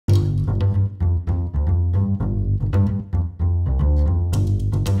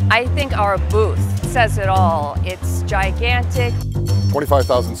I think our booth says it all. It's gigantic.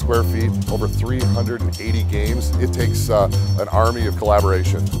 25,000 square feet, over 380 games. It takes an army of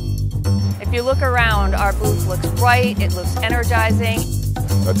collaboration. If you look around, our booth looks bright, it looks energizing.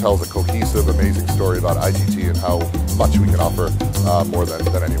 That tells a cohesive, amazing story about IGT and how much we can offer more than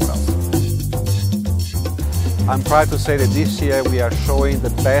anyone else. I'm proud to say that this year we are showing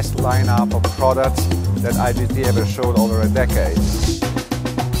the best lineup of products that IGT ever showed over a decade.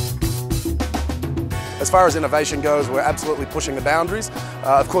 As far as innovation goes, we're absolutely pushing the boundaries.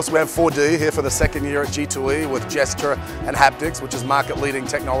 Of course, we have 4D here for the second year at G2E with gesture and haptics, which is market-leading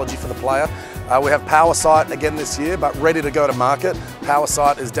technology for the player. We have Power Sight again this year, but ready to go to market. Power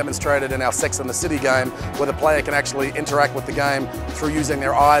Sight is demonstrated in our Sex and the City game, where the player can actually interact with the game through using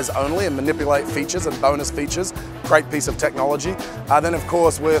their eyes only and manipulate features and bonus features. Great piece of technology. Then, of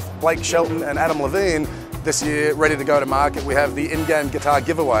course, with Blake Shelton and Adam Levine, this year, ready to go to market, we have the in-game guitar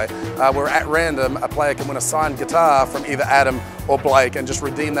giveaway, where at random, a player can win a signed guitar from either Adam or Blake and just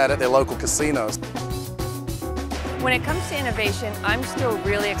redeem that at their local casinos. When it comes to innovation, I'm still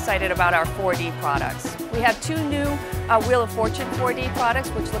really excited about our 4D products. We have two new Wheel of Fortune 4D products,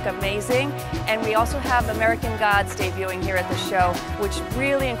 which look amazing, and we also have American Gods debuting here at the show, which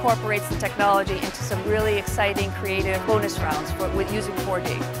really incorporates the technology into some really exciting, creative bonus rounds with using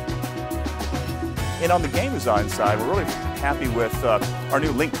 4D. And on the game design side, we're really happy with our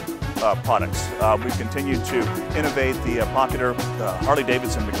new Link products. We've continued to innovate the popular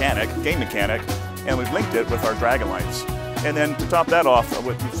Harley-Davidson game mechanic, and we've linked it with our Dragon Lights. And then to top that off,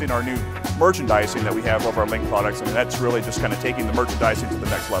 we've seen our new merchandising that we have of our Link products. I mean, that's really just kind of taking the merchandising to the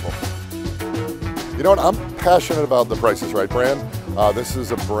next level. You know what, I'm passionate about the Price is Right brand. This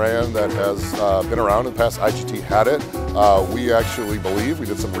is a brand that has been around in the past. IGT had it. We actually believe, we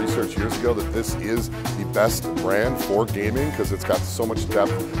did some research years ago, that this is the best brand for gaming because it's got so much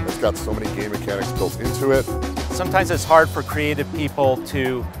depth, it's got so many game mechanics built into it. Sometimes it's hard for creative people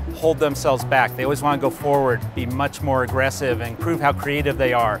to hold themselves back. They always want to go forward, be much more aggressive and prove how creative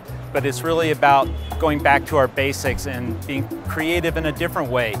they are. But it's really about going back to our basics and being creative in a different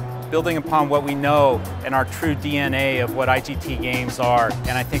way, building upon what we know and our true DNA of what IGT games are,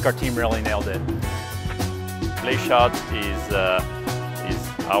 and I think our team really nailed it. PlayShot is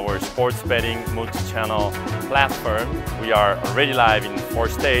our sports betting multi-channel platform. We are already live in 4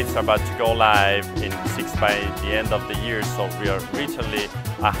 states, about to go live in 6 by the end of the year, so we are literally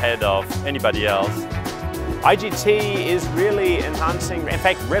ahead of anybody else. IGT is really enhancing, in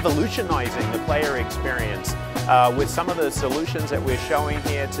fact revolutionizing the player experience with some of the solutions that we're showing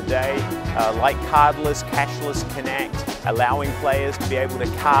here today, like cardless, cashless connect, allowing players to be able to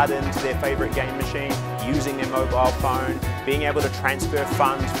card into their favorite game machine using their mobile phone, being able to transfer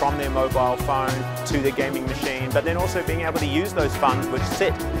funds from their mobile phone to their gaming machine, but then also being able to use those funds which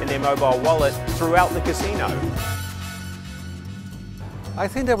sit in their mobile wallet throughout the casino. I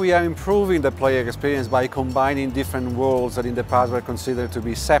think that we are improving the player experience by combining different worlds that in the past were considered to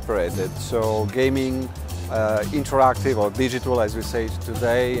be separated. So gaming, interactive or digital as we say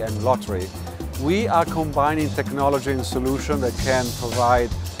today, and lottery. We are combining technology and solutions that can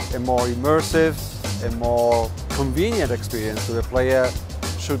provide a more immersive, a more convenient experience to the player,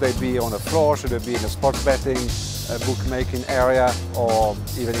 should they be on a floor, should they be in a sports betting, bookmaking area, or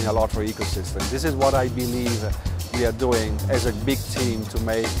even in a lottery ecosystem. This is what I believe we are doing as a big team to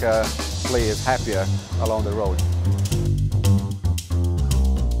make players happier along the road.